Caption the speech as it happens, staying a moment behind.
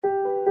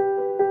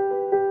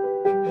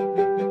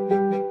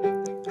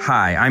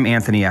Hi, I'm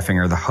Anthony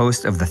Effinger, the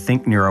host of the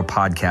Think Neuro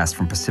podcast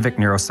from Pacific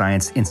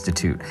Neuroscience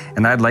Institute,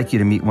 and I'd like you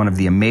to meet one of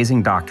the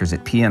amazing doctors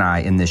at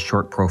PNI in this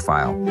short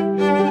profile.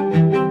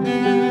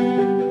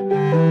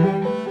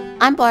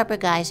 I'm Barbara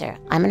Geiser.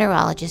 I'm a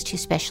neurologist who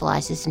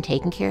specializes in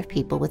taking care of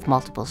people with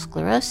multiple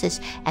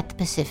sclerosis at the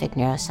Pacific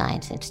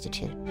Neuroscience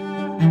Institute.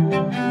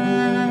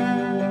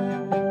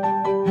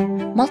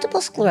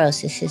 Multiple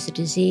sclerosis is a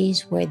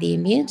disease where the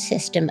immune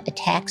system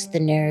attacks the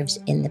nerves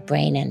in the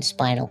brain and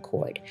spinal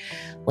cord.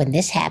 When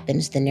this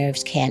happens, the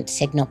nerves can't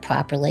signal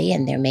properly,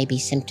 and there may be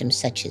symptoms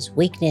such as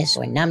weakness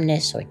or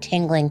numbness or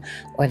tingling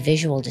or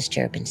visual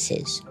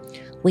disturbances.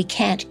 We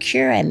can't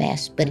cure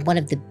MS, but one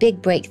of the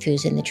big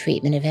breakthroughs in the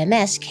treatment of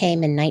MS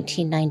came in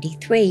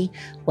 1993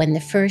 when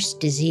the first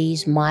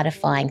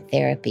disease-modifying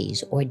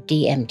therapies, or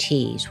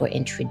DMTs, were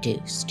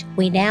introduced.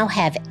 We now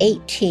have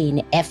 18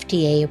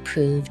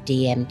 FDA-approved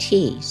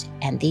DMTs,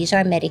 and these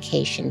are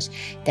medications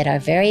that are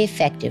very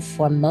effective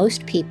for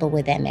most people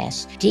with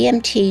MS.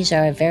 DMTs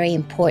are a very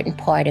important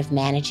part of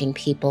managing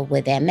people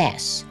with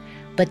MS.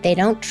 But they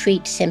don't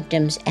treat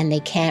symptoms and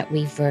they can't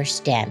reverse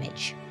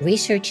damage.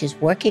 Research is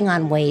working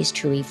on ways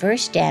to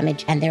reverse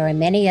damage, and there are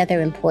many other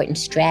important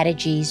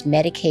strategies,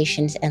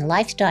 medications, and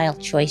lifestyle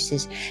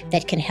choices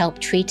that can help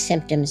treat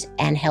symptoms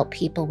and help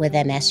people with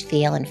MS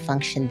feel and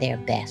function their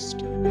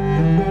best.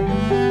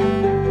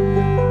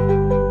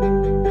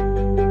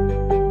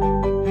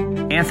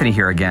 Anthony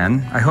here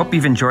again. I hope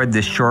you've enjoyed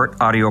this short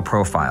audio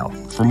profile.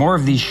 For more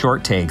of these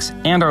short takes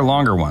and our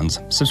longer ones,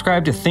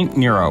 subscribe to Think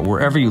Neuro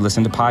wherever you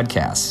listen to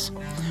podcasts,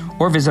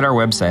 or visit our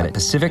website at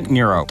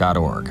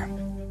pacificneuro.org.